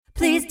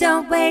Please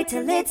don't wait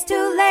till it's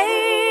too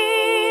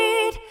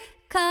late.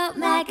 Call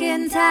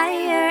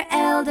McIntyre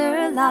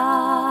Elder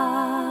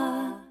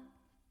Law.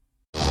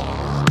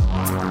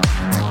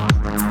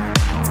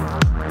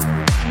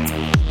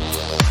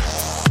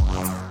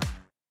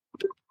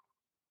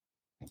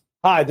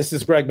 Hi, this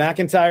is Greg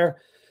McIntyre,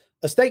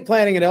 estate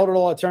planning and elder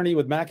law attorney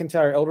with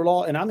McIntyre Elder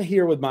Law, and I'm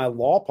here with my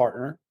law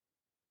partner,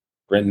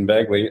 Brenton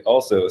Begley,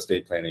 also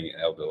estate planning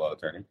and elder law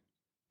attorney.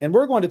 And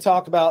we're going to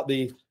talk about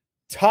the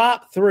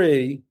top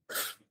 3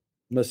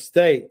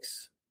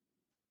 mistakes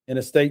in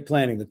estate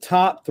planning, the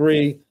top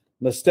 3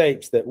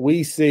 mistakes that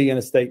we see in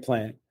estate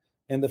planning.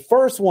 And the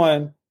first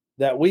one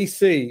that we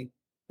see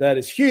that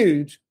is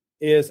huge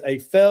is a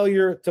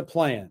failure to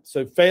plan.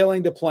 So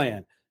failing to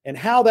plan and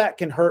how that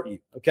can hurt you,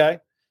 okay?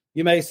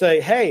 You may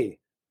say, hey,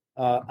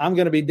 I'm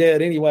going to be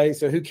dead anyway,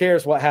 so who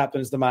cares what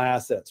happens to my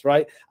assets,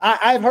 right?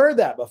 I've heard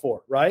that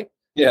before, right?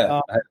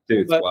 Yeah, I have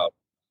too.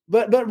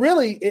 But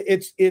really,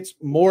 it's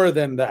more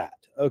than that,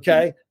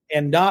 okay? Mm-hmm.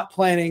 And not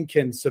planning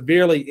can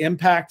severely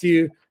impact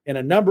you in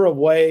a number of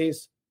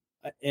ways,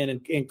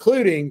 and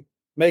including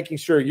making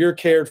sure you're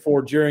cared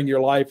for during your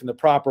life in the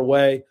proper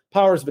way.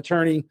 Powers of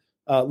attorney,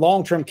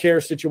 long-term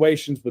care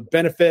situations with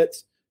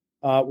benefits,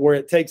 where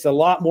it takes a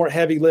lot more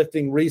heavy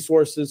lifting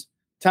resources,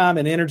 time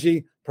and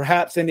energy,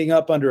 perhaps ending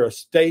up under a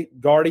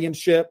state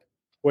guardianship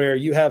where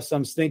you have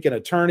some stinking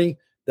attorney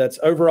that's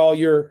over all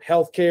your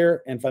health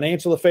care and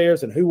financial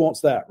affairs. And who wants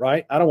that,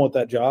 right? I don't want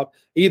that job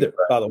either,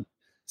 by the way.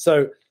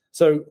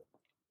 So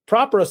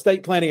proper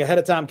estate planning ahead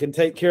of time can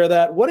take care of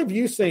that. What have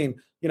you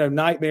seen,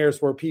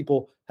 nightmares where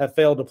people have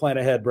failed to plan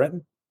ahead,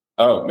 Brenton?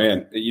 Oh,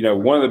 man.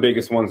 One of the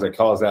biggest ones that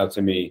calls out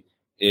to me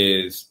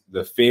is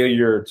the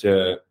failure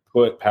to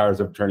put powers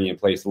of attorney in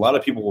place. A lot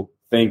of people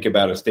think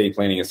about estate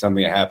planning as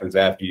something that happens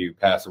after you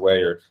pass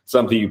away or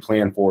something you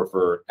plan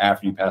for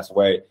after you pass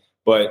away.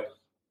 But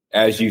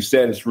as you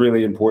said, it's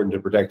really important to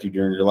protect you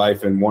during your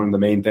life. And one of the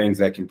main things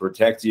that can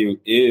protect you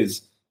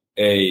is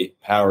a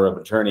power of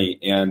attorney,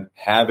 and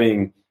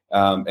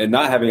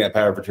not having that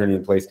power of attorney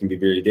in place can be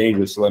very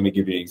dangerous. So let me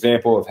give you an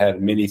example. I've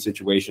had many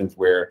situations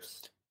where,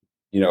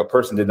 a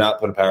person did not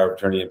put a power of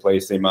attorney in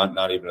place. They might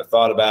not even have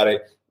thought about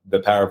it.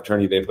 The power of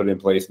attorney they put in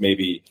place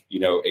maybe,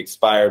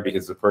 expired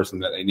because the person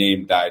that they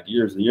named died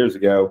years and years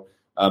ago.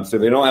 So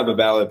they don't have a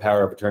valid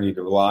power of attorney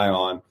to rely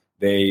on.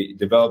 They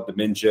develop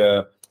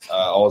dementia,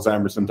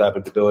 Alzheimer's, some type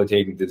of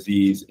debilitating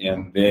disease,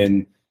 and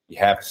then you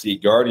have to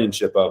seek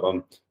guardianship of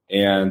them.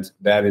 And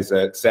that is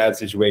a sad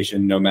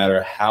situation, no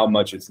matter how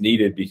much it's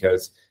needed,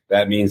 because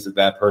that means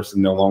that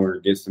person no longer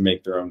gets to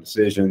make their own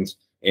decisions.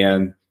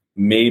 And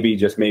maybe,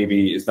 just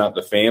maybe, it's not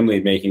the family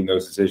making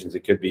those decisions.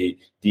 It could be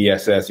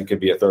DSS. It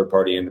could be a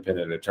third-party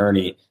independent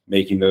attorney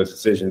making those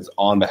decisions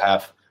on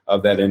behalf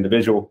of that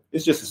individual.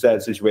 It's just a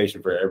sad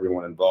situation for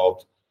everyone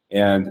involved.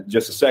 And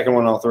just a second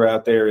one I'll throw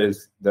out there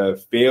is the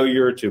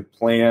failure to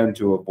plan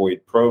to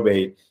avoid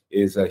probate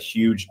is a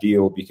huge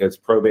deal, because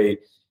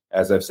probate,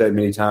 as I've said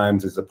many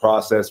times, is a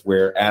process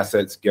where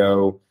assets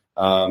go,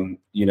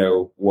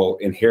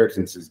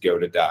 inheritances go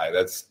to die.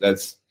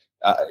 That's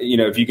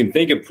if you can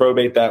think of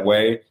probate that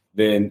way,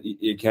 then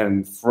it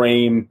can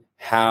frame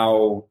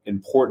how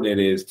important it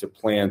is to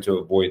plan to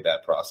avoid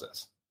that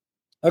process.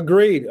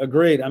 Agreed.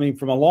 I mean,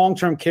 from a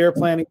long-term care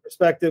planning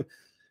perspective,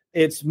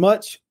 it's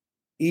much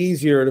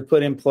easier to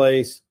put in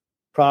place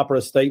proper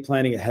estate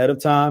planning ahead of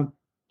time.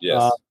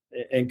 Yes.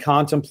 And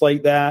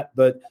contemplate that.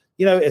 But,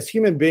 as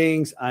human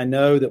beings, I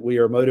know that we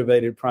are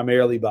motivated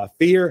primarily by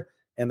fear,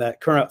 and that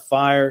current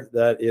fire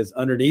that is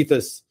underneath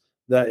us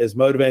that is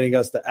motivating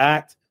us to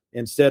act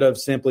instead of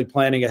simply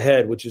planning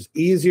ahead, which is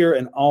easier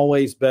and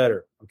always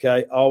better.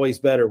 Okay. Always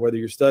better, whether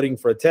you're studying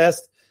for a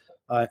test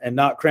and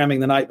not cramming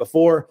the night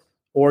before,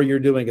 or you're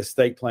doing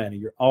estate planning.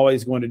 You're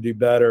always going to do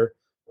better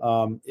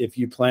if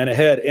you plan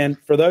ahead. And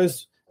for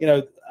those,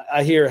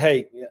 I hear,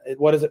 hey,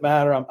 what does it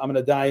matter? I'm going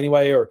to die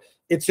anyway, or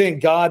it's in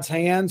God's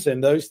hands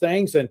and those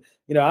things. And,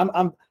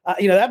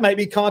 that may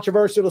be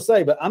controversial to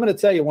say, but I'm going to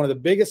tell you, one of the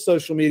biggest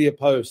social media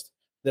posts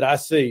that I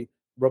see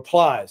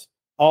replies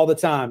all the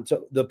time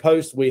to the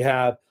posts we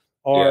have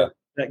are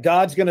that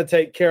God's going to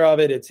take care of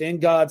it. It's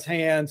in God's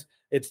hands.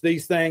 It's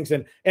these things.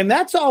 And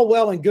that's all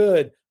well and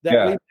good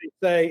that we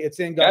say it's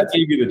in God's hands. God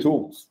gave you the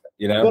tools,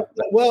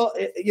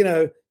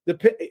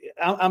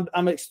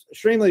 I'm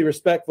extremely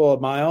respectful of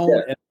my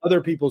own and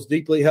other people's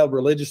deeply held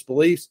religious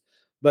beliefs,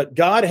 but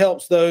God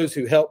helps those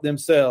who help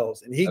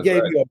themselves. And he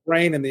gave you a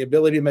brain and the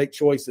ability to make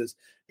choices.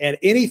 And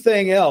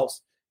anything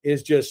else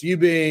is just you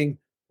being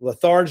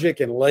lethargic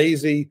and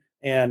lazy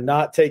and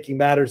not taking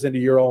matters into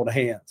your own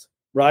hands.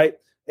 Right.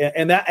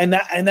 And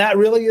that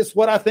really is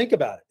what I think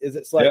about it, is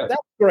it's like,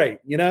 that's great.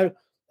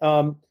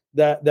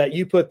 That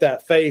you put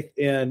that faith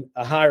in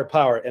a higher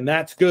power, and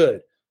that's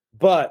good.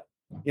 But,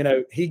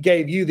 he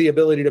gave you the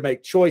ability to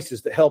make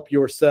choices to help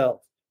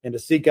yourself and to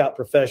seek out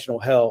professional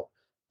help.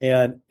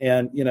 And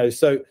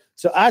so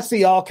I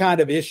see all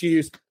kind of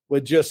issues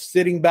with just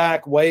sitting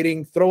back,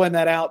 waiting, throwing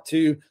that out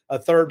to a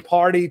third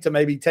party to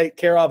maybe take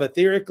care of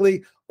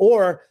etherically,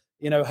 or,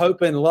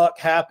 hoping luck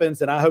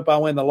happens and I hope I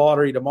win the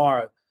lottery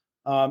tomorrow.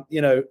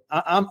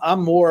 I'm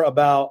more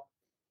about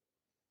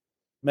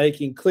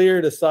making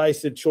clear,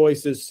 decisive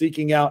choices,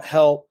 seeking out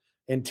help,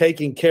 and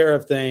taking care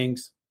of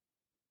things.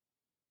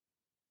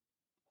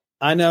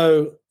 I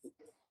know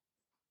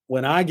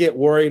when I get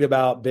worried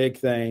about big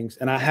things,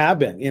 and I have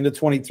been into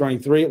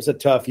 2023, it was a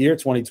tough year.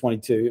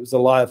 2022, it was a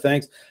lot of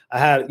things. I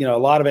had, a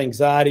lot of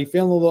anxiety,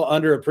 feeling a little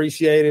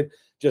underappreciated.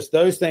 Just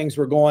those things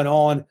were going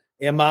on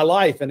in my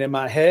life and in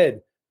my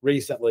head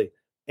recently.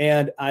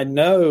 And I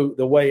know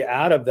the way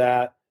out of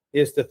that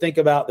is to think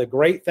about the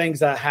great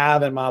things I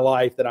have in my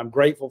life that I'm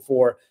grateful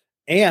for,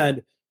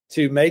 and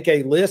to make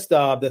a list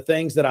of the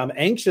things that I'm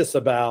anxious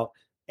about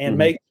and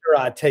make sure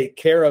I take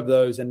care of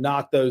those and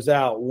knock those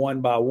out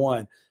one by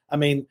one. I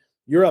mean,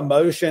 your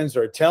emotions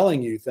are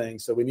telling you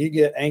things. So when you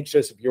get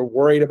anxious, if you're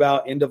worried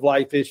about end of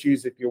life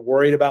issues, if you're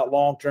worried about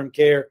long-term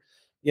care,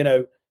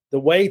 the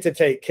way to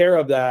take care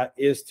of that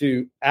is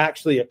to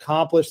actually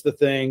accomplish the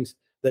things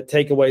that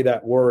take away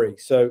that worry.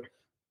 So,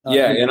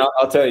 and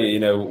I'll tell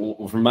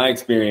you, from my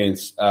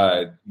experience,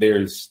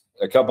 there's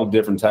a couple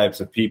different types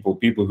of people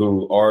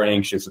who are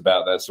anxious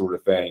about that sort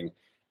of thing,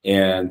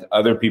 and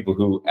other people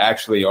who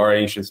actually are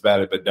anxious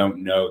about it but don't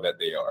know that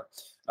they are.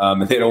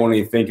 And they don't want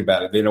to think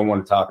about it. They don't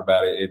want to talk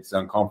about it. It's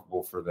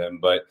uncomfortable for them,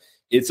 but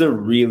it's a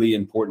really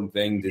important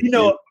thing to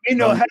do.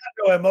 Have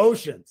no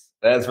emotions.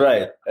 That's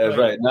right. That's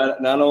right.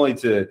 Not only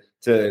to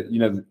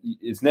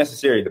it's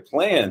necessary to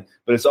plan,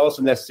 but it's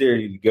also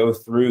necessary to go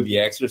through the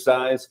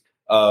exercise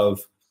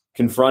of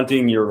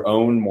confronting your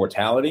own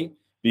mortality,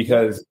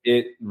 because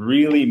it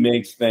really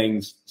makes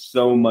things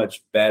so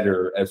much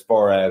better as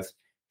far as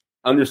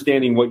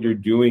understanding what you're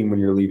doing when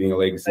you're leaving a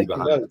legacy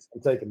behind.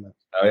 I'm taking notes.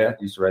 Oh yeah,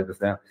 you should write this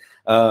down.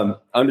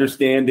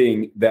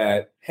 Understanding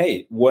that,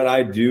 hey, what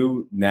I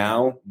do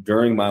now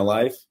during my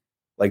life,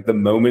 like the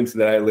moments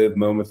that I live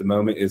moment to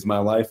moment, is my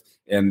life,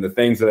 and the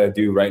things that I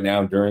do right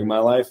now during my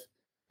life,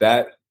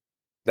 that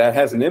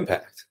has an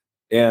impact,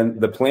 and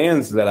the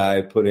plans that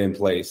I put in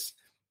place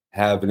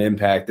have an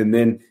impact, and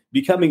then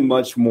becoming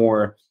much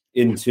more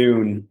in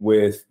tune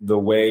with the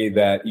way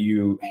that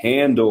you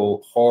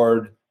handle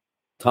hard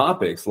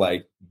topics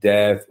like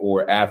death,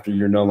 or after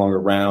you're no longer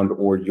around,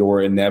 or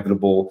your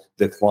inevitable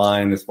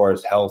decline as far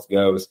as health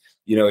goes.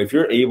 If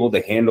you're able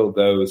to handle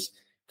those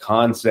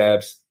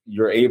concepts,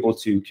 you're able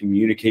to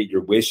communicate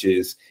your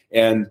wishes.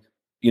 And,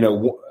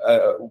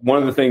 one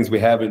of the things we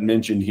haven't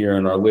mentioned here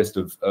on our list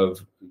of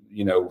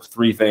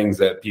 3 things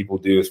that people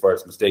do as far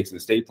as mistakes in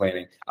estate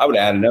planning, I would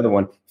add another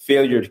one: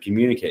 failure to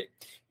communicate.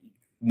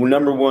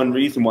 Number one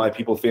reason why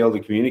people fail to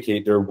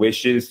communicate their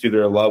wishes to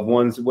their loved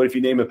ones. What if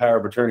you name a power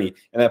of attorney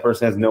and that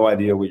person has no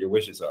idea what your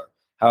wishes are?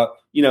 How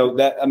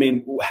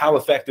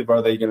effective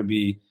are they going to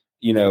be,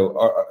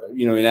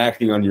 in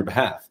acting on your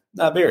behalf?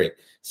 Not very.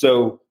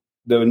 So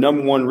the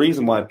number one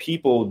reason why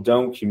people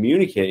don't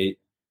communicate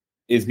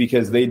is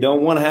because they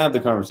don't want to have the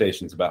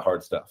conversations about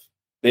hard stuff.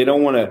 They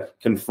don't want to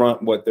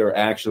confront what they're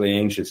actually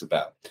anxious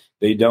about.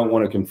 They don't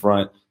want to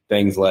confront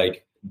things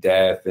like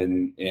death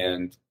and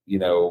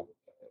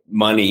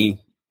money,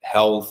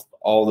 health,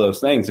 all those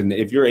things. And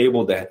if you're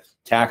able to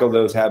tackle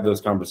those, have those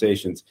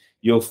conversations,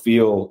 you'll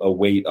feel a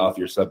weight off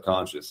your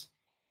subconscious.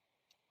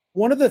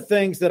 One of the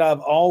things that I've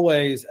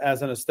always,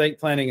 as an estate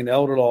planning and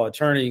elder law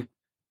attorney,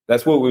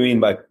 that's what we mean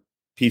by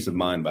peace of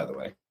mind, by the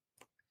way.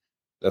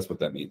 That's what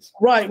that means.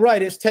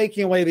 Right. It's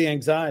taking away the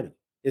anxiety.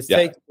 It's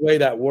taking away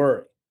that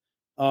worry.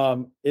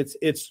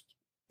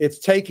 It's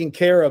taking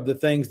care of the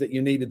things that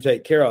you need to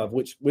take care of,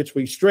 which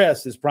we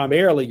stress is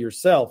primarily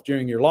yourself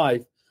during your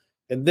life.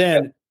 And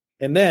then,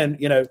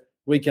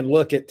 we can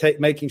look at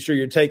making sure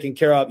you're taking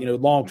care of,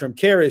 long-term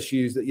care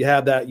issues, that you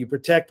have, that you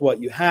protect what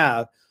you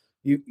have.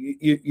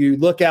 You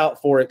look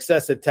out for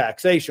excessive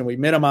taxation. We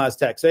minimize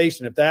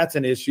taxation if that's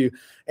an issue.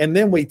 And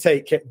then we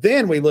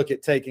look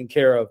at taking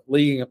care of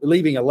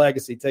leaving a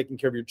legacy, taking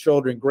care of your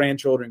children,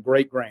 grandchildren,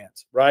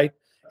 great-grands, right?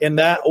 In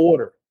that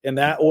order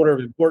of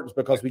importance,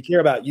 because we care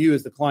about you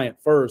as the client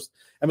first.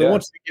 And we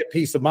want you to get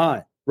peace of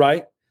mind,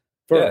 right?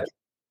 First.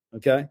 Yeah.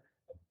 Okay.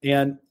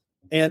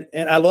 And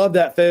I love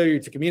that failure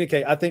to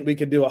communicate. I think we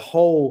could do a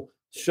whole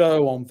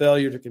show on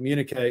failure to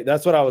communicate.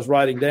 That's what I was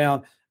writing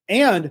down.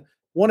 And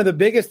one of the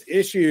biggest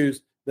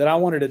issues that I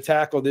wanted to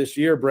tackle this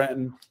year,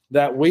 Brenton,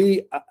 that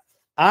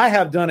I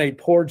have done a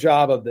poor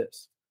job of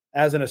this.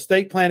 As an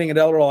estate planning and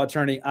elder law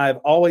attorney, I've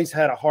always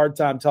had a hard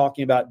time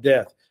talking about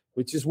death,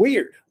 which is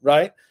weird,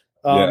 right?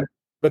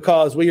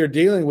 Because we are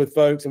dealing with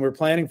folks and we're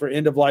planning for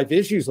end of life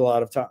issues a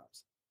lot of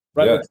times,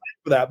 right? Yeah.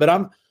 For that, but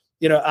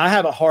I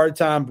have a hard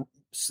time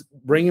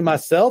bringing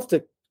myself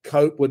to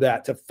cope with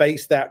that, to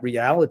face that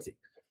reality,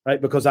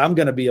 right? Because I'm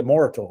going to be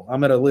immortal.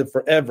 I'm going to live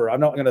forever. I'm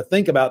not going to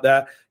think about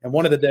that. And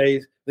one of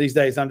these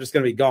days, I'm just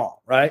going to be gone,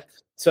 right?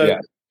 So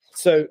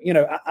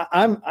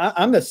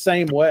I'm the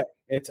same way.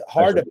 It's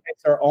hard to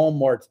face our own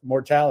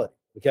mortality.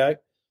 Okay.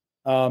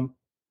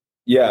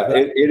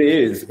 It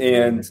is.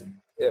 And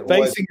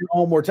facing your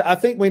own mortality. I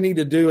think we need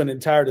to do an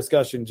entire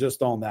discussion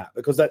just on that,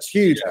 because that's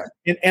huge.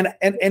 Yeah.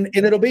 And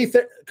it'll be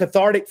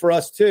cathartic for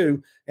us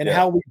too, and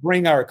how we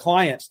bring our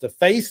clients to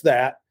face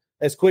that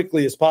as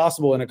quickly as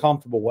possible in a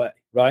comfortable way,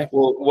 right?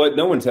 Well, what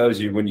no one tells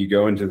you when you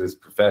go into this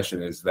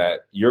profession is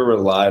that you're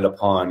relied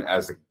upon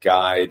as a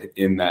guide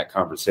in that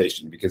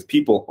conversation because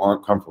people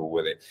aren't comfortable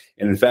with it.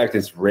 And in fact,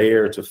 it's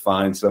rare to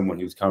find someone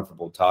who's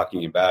comfortable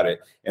talking about it.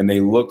 And they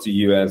look to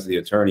you as the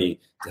attorney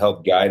to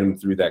help guide them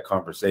through that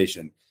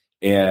conversation.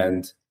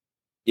 And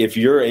if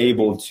you're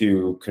able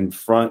to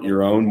confront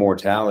your own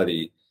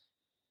mortality,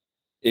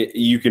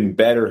 you can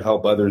better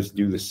help others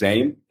do the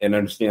same and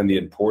understand the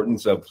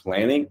importance of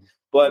planning.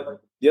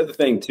 But the other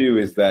thing, too,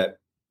 is that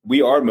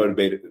we are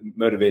motivated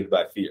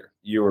by fear.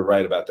 You were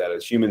right about that.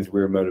 As humans,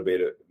 we're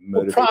motivated.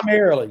 Well,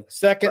 primarily,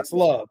 second's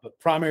love, but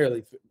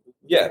primarily.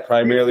 Yeah,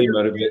 primarily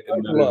motivated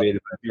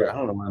by fear. I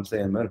don't know why I'm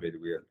saying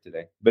motivated we are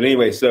today. But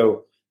anyway,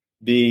 so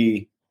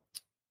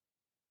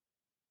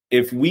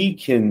if we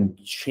can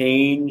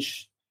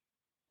change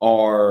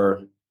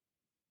our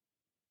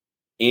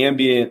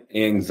ambient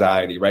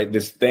anxiety, right?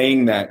 This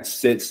thing that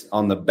sits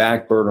on the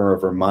back burner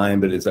of our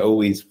mind, but is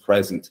always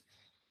present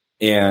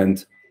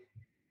and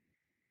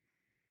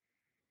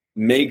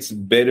makes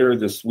bitter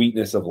the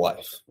sweetness of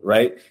life,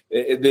 right?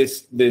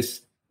 This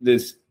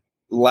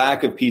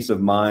lack of peace of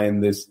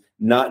mind, this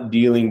not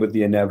dealing with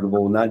the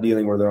inevitable, not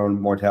dealing with our own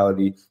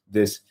mortality,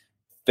 this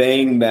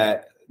thing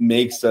that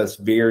makes us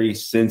very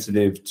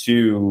sensitive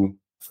to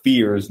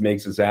fears,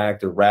 makes us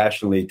act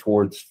irrationally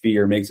towards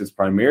fear, makes us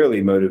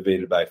primarily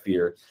motivated by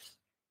fear.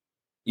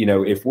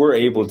 If we're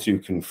able to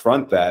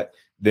confront that,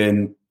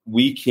 then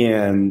we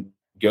can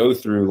go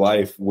through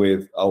life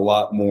with a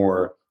lot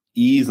more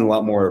ease and a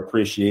lot more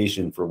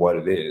appreciation for what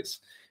it is.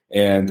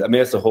 And I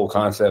mean, that's the whole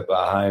concept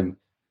behind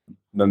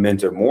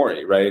memento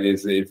mori, right?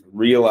 Is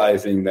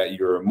realizing that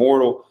you're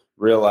immortal,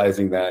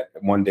 realizing that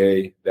one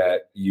day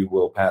that you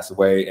will pass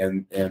away,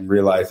 and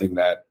realizing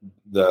that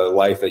the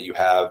life that you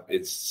have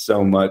is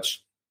so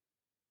much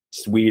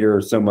sweeter,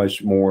 so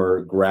much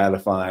more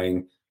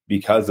gratifying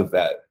because of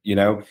that,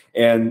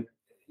 And,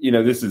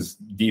 this is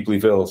deeply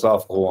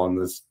philosophical on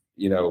this,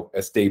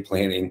 estate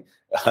planning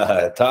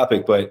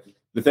topic. But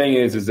the thing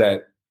is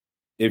that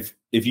if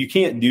you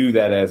can't do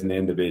that as an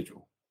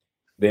individual,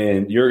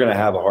 then you're going to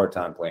have a hard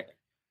time planning.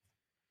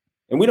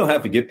 And we don't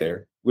have to get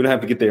there. We don't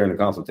have to get there in a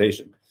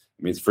consultation.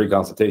 I mean, it's a free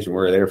consultation.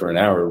 We're there for an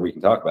hour. We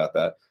can talk about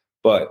that.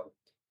 But,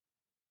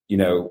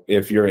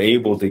 if you're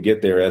able to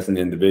get there as an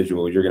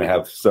individual, you're going to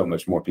have so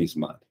much more peace of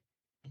mind.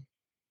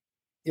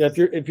 Yeah,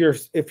 if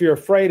you're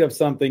afraid of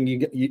something,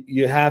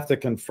 you have to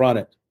confront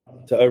it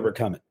to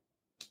overcome it.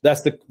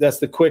 That's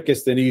the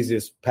quickest and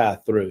easiest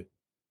path through.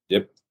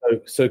 Yep.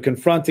 So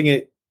confronting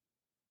it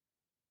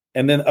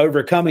and then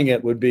overcoming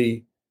it would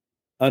be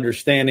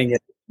understanding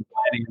it,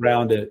 planning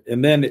around it,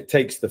 and then it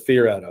takes the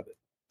fear out of it.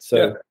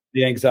 So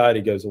the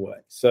anxiety goes away.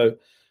 So,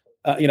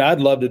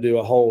 I'd love to do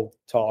a whole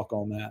talk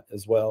on that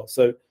as well.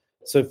 So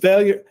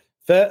failure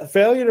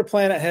to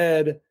plan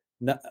ahead,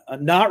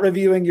 not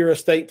reviewing your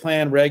estate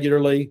plan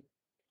regularly.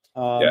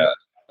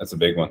 That's a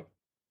big one.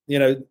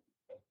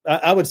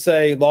 I would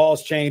say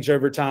laws change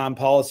over time,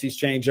 policies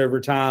change over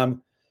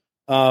time.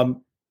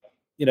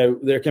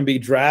 There can be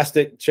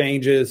drastic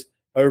changes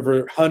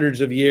over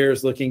hundreds of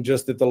years looking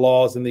just at the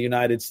laws in the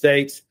United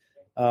States.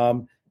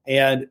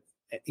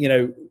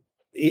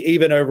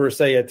 Even over,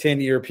 say, a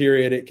 10-year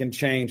period, it can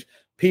change.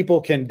 People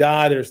can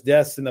die. There's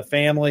deaths in the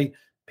family.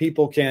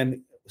 People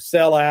can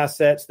sell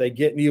assets. They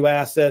get new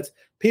assets.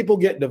 People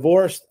get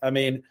divorced. I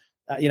mean,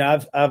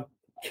 I've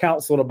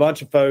counseled a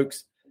bunch of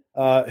folks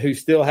who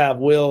still have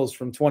wills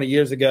from 20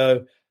 years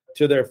ago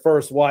to their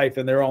first wife,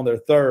 and they're on their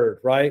third,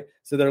 right?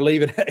 So they're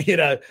leaving,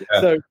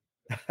 So,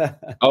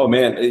 oh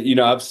man,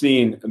 I've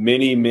seen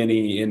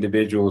many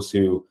individuals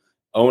who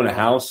own a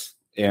house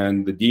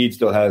and the deed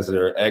still has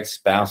their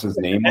ex-spouse's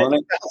name on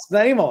it.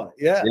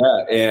 Yeah.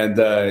 Yeah, and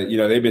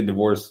they've been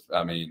divorced.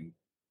 I mean,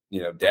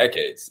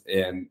 decades.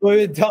 And we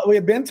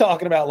had been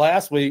talking about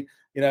last week,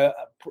 the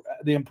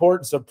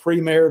importance of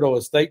premarital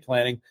estate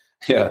planning.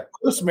 Yeah,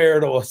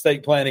 postmarital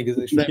estate planning is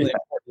extremely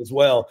important as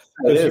well.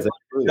 It is.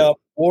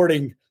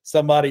 Rewarding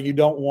somebody you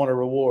don't want to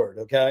reward.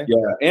 Okay.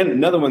 Yeah, and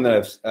another one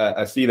that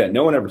I see that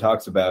no one ever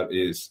talks about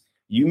is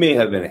you may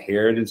have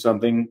inherited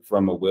something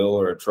from a will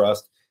or a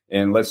trust,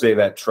 and let's say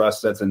that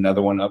trust sets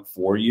another one up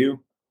for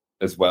you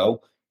as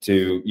well.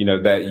 To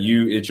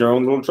it's your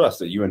own little trust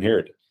that you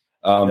inherited.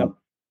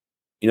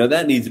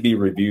 That needs to be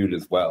reviewed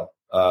as well.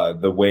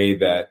 The way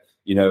that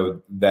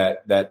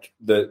that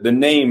the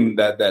name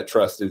that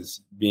trust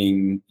is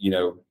being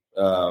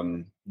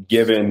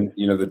given,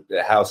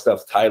 how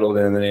stuff's titled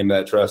in the name of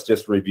that trust,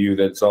 just review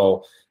that it's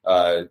all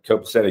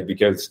copacetic,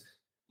 because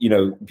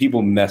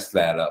people mess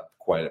that up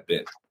quite a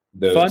bit.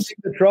 Funding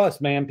the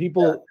trust, man.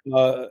 People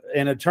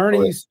and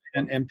attorneys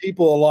and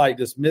people alike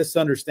just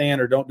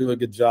misunderstand or don't do a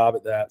good job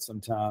at that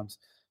sometimes.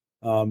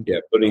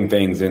 Putting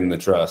things in the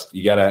trust.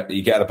 You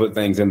gotta put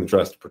things in the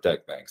trust to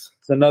protect things.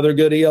 It's another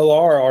good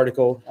ELR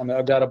article. I mean,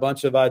 I've got a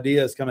bunch of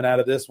ideas coming out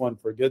of this one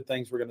for good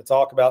things we're going to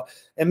talk about.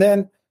 And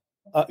then,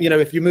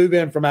 if you move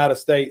in from out of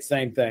state,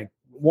 same thing.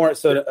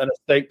 Warrants an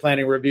estate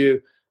planning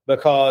review.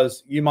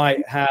 because you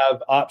might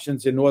have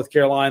options in North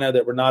Carolina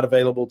that were not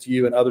available to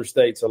you in other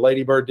states. A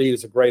Ladybird deed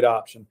is a great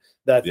option.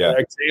 That's an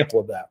example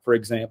of that, for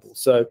example.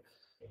 So,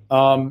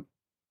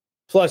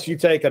 plus you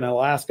take an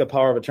Alaska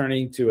power of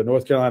attorney to a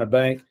North Carolina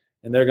bank,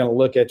 and they're going to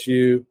look at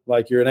you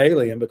like you're an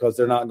alien because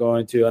they're not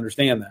going to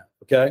understand that.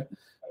 Okay.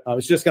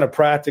 It's just going to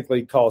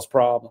practically cause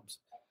problems.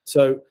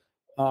 So,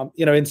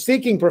 in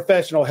seeking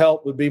professional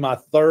help would be my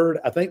third.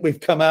 I think we've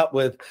come up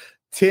with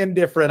 10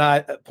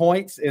 different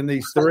points in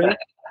these three,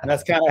 and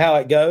that's kind of how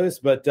it goes.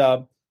 But,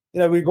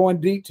 we're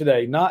going deep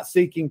today, not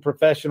seeking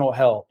professional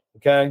help.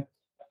 Okay.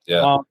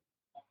 Yeah.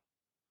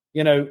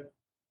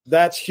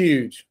 That's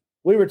huge.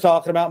 We were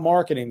talking about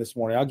marketing this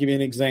morning. I'll give you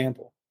an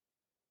example.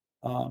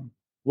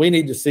 We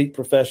need to seek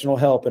professional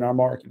help in our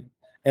marketing.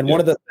 And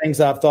one of the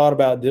things I've thought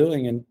about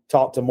doing and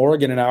talked to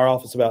Morgan in our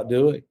office about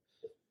doing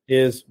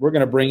is we're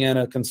going to bring in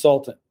a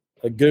consultant,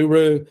 a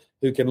guru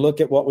who can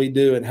look at what we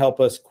do and help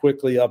us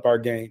quickly up our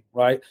game,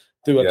 right?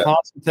 Through a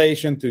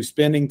consultation, through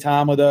spending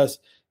time with us,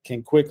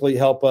 can quickly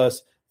help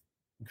us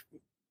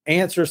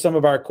answer some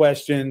of our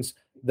questions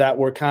that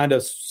we're kind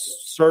of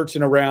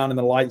searching around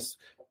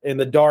in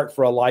the dark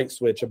for a light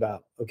switch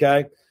about.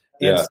 Okay.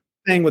 And same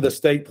thing with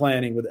estate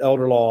planning, with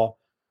elder law.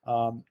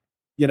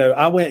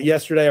 I went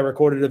yesterday, I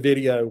recorded a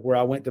video where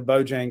I went to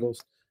Bojangles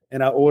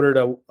and I ordered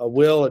a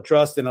will, a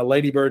trust, and a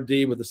Ladybird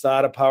deed with the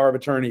side of power of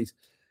attorneys.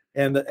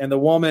 And the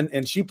woman,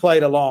 and she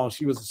played along.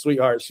 She was a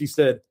sweetheart. She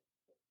said,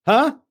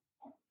 huh?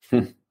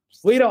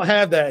 We don't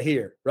have that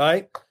here,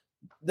 right?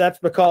 That's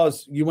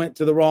because you went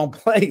to the wrong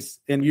place.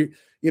 And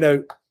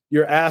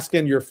you're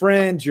asking your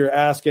friends, you're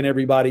asking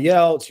everybody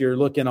else, you're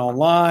looking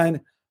online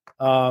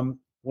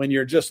when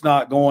you're just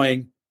not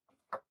going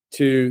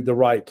to the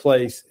right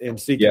place and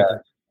seeking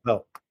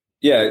help.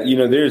 Yeah,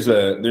 there's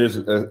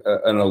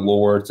an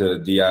allure to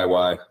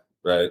DIY,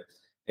 right?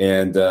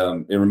 And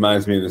it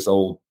reminds me of this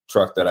old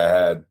truck that I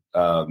had.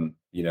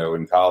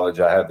 In college,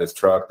 I had this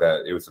truck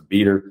that it was a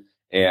beater,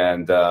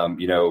 and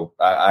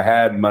I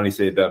had money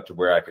saved up to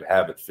where I could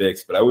have it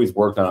fixed, but I always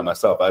worked on it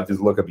myself. I just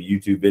look up a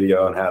YouTube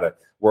video on how to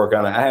work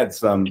on it. I had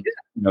some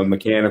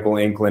mechanical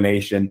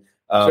inclination.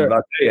 Sure. But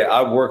I'll tell you,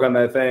 I'd work on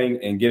that thing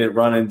and get it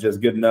running just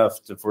good enough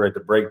for it to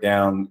break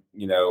down,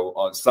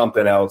 on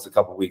something else a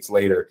couple of weeks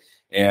later.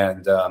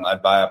 And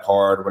I'd buy a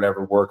part or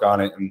whatever, work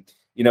on it. And,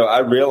 I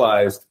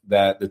realized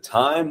that the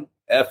time,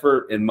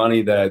 effort, and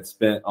money that I'd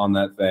spent on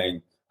that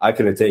thing, I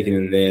could have taken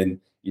it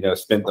in,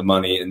 spent the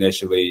money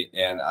initially,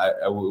 and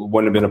I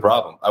wouldn't have been a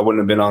problem. I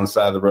wouldn't have been on the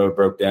side of the road,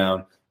 broke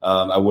down.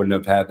 I wouldn't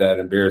have had that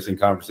embarrassing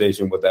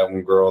conversation with that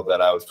one girl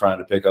that I was trying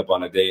to pick up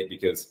on a date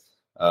because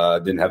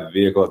didn't have a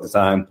vehicle at the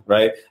time,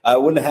 right? I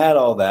wouldn't have had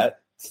all that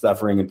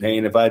suffering and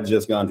pain if I had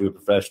just gone to a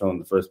professional in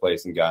the first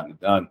place and gotten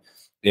it done.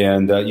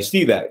 And you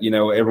see that,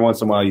 every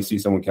once in a while you see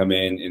someone come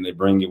in and they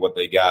bring you what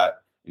they got.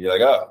 And you're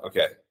like, oh,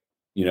 okay.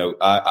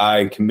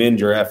 I commend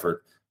your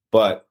effort,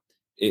 but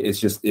it's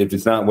just, if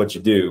it's not what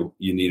you do,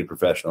 you need a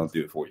professional to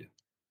do it for you.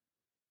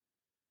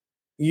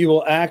 You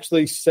will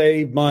actually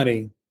save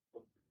money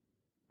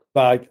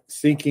by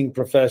seeking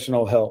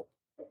professional help.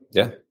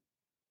 Yeah.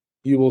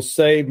 You will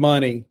save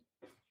money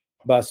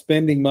by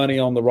spending money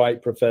on the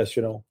right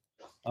professional.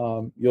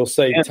 You'll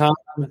save time.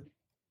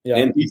 Yeah.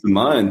 And peace of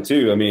mind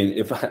too. I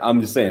mean,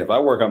 I'm just saying, if I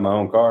work on my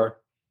own car,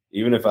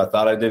 even if I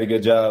thought I did a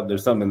good job,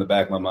 there's something in the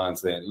back of my mind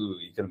saying, ooh,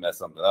 you could have messed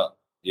something up,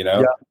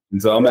 Yeah.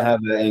 And so I'm going to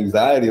have that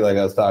anxiety like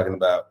I was talking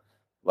about,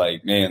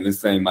 like, man,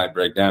 this thing might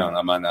break down.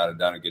 I might not have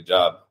done a good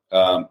job.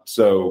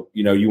 So,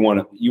 you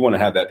want to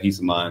have that peace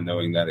of mind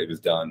knowing that it was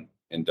done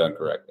and done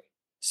correctly.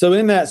 So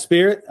in that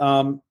spirit,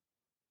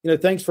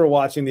 thanks for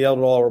watching the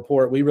Elder Law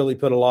Report. We really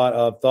put a lot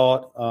of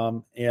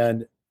thought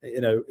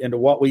into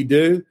what we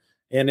do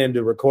and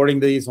into recording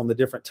these on the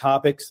different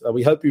topics.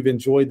 We hope you've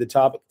enjoyed the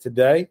topic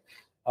today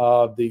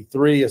of the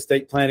 3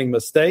 estate planning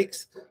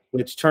mistakes,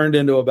 which turned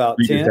into about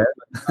 10.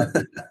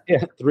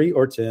 3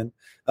 or 10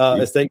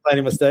 estate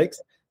planning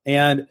mistakes.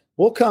 And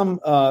we'll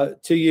come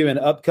to you in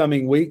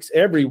upcoming weeks,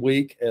 every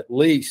week at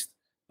least,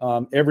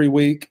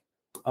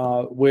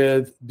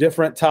 with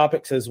different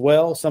topics as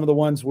well. Some of the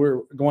ones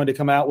we're going to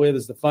come out with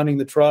is the Funding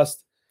the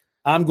Trust,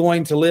 I'm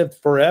Going to Live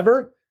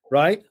Forever,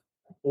 right?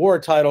 Or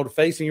titled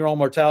Facing Your Own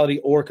Mortality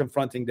or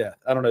Confronting Death.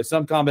 I don't know,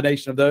 some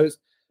combination of those.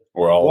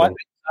 Or all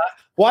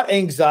what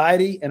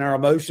anxiety and our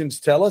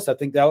emotions tell us. I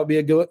think that would be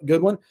a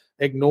good one.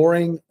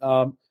 Ignoring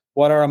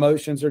what our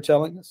emotions are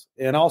telling us,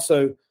 and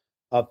also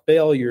a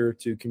failure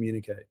to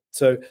communicate.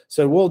 So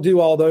we'll do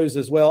all those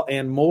as well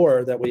and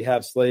more that we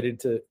have slated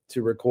to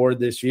record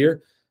this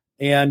year.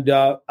 And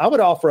I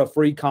would offer a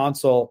free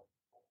consult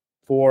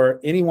for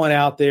anyone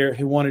out there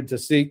who wanted to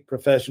seek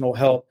professional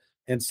help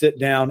and sit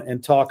down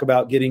and talk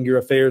about getting your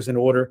affairs in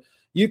order.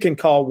 You can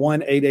call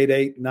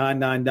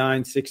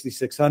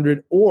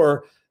 1-888-999-6600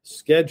 or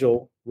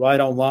schedule right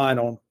online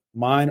on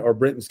mine or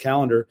Brenton's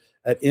calendar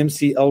at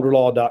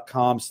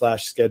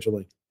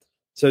mcelderlaw.com/scheduling.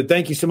 So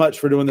thank you so much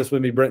for doing this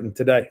with me, Brenton,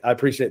 today. I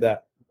appreciate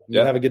that.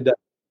 Yeah. Have a good day.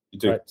 You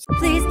too. Right.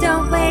 Please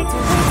don't wait till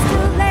it's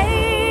too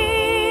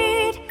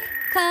late.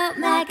 Call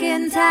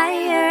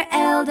McIntyre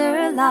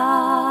Elder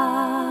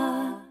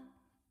Law.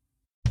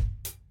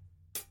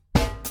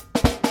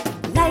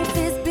 Life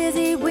is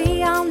busy,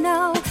 we all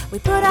know. We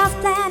put off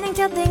planning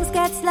till things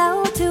get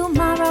slow.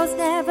 Tomorrow's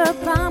never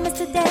promised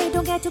today.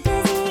 Don't get too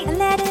busy and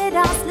let it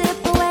all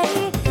slip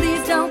away.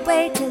 Please don't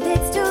wait till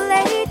it's too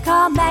late.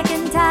 Call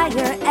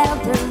McIntyre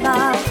Elder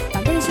Law.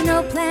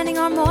 Foundational planning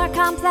or more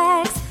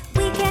complex.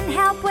 We can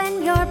help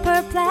when you're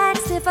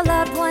perplexed. If a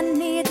loved one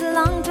needs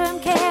long-term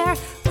care,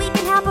 we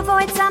can help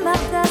avoid some of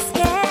the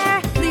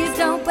scare. Please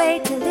don't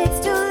wait till it's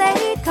too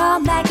late.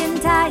 Call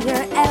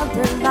McIntyre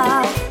Elder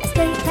Law.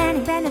 Estate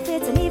planning,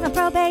 benefits, and even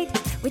probate.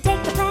 We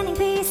take the planning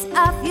piece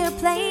off your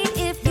plate.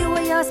 If you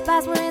or your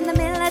spouse were in the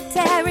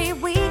military,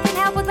 we can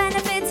help with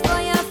benefits for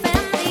your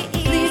family.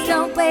 Please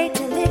don't wait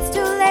till it's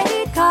too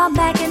late. Call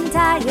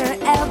McIntyre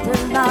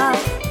Elder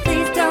Law.